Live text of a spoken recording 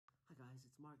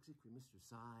Mark Zickery, Mr.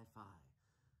 Sci-Fi,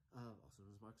 also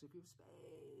known as Mark Zickery of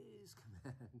Space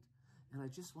Command. And I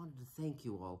just wanted to thank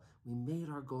you all. We made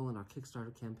our goal in our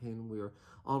Kickstarter campaign. We are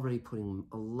already putting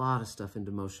a lot of stuff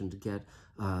into motion to get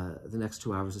the next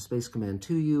 2 hours of Space Command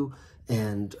to you.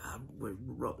 And we're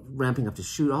ramping up to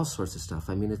shoot all sorts of stuff.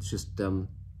 I mean, it's just,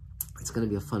 it's going to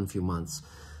be a fun few months.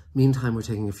 Meantime, we're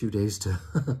taking a few days to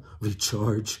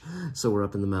recharge, so we're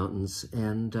up in the mountains.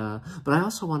 And but I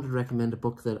also wanted to recommend a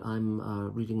book that I'm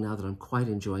reading now that I'm quite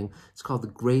enjoying. It's called The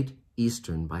Great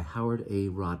Eastern by Howard A.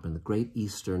 Rodman, The Great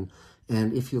Eastern.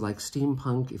 And if you like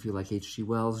steampunk, if you like H.G.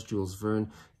 Wells, Jules Verne,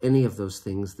 any of those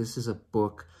things, this is a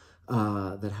book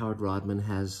that Howard Rodman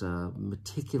has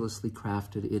meticulously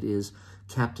crafted. It is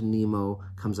Captain Nemo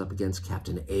comes up against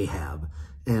Captain Ahab.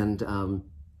 And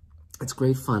it's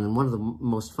great fun, and one of the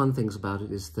most fun things about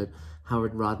it is that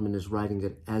Howard Rodman is writing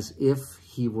it as if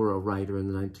he were a writer in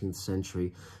the 19th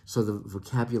century. So the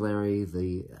vocabulary,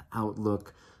 the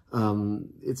outlook,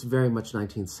 it's very much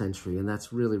 19th century, and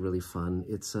that's really, really fun.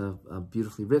 It's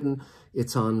beautifully written.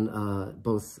 It's on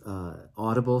both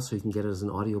Audible, so you can get it as an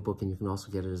audiobook, and you can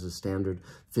also get it as a standard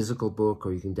physical book,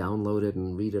 or you can download it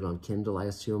and read it on Kindle, I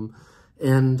assume.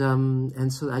 And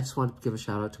so I just wanted to give a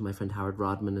shout out to my friend Howard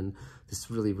Rodman and this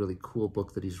really, really cool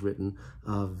book that he's written.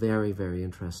 Very, very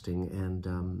interesting and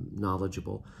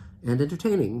knowledgeable and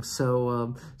entertaining.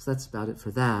 So that's about it for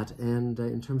that. And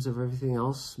in terms of everything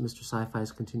else, Mr. Sci-Fi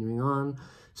is continuing on.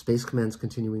 Space Command's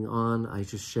continuing on. I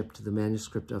just shipped the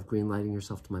manuscript of Greenlighting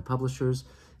Yourself to my publishers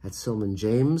at Silman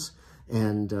James.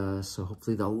 And so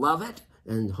hopefully they'll love it.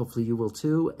 And hopefully you will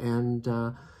too. And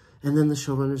then the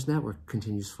Showrunners Network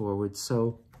continues forward.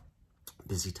 So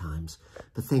busy times.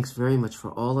 But thanks very much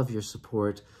for all of your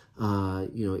support. You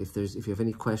know, if you have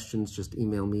any questions, just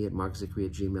email me at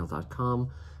markzickery@gmail.com.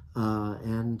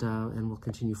 And we'll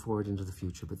continue forward into the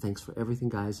future. But thanks for everything,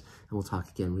 guys. And we'll talk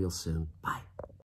again real soon. Bye.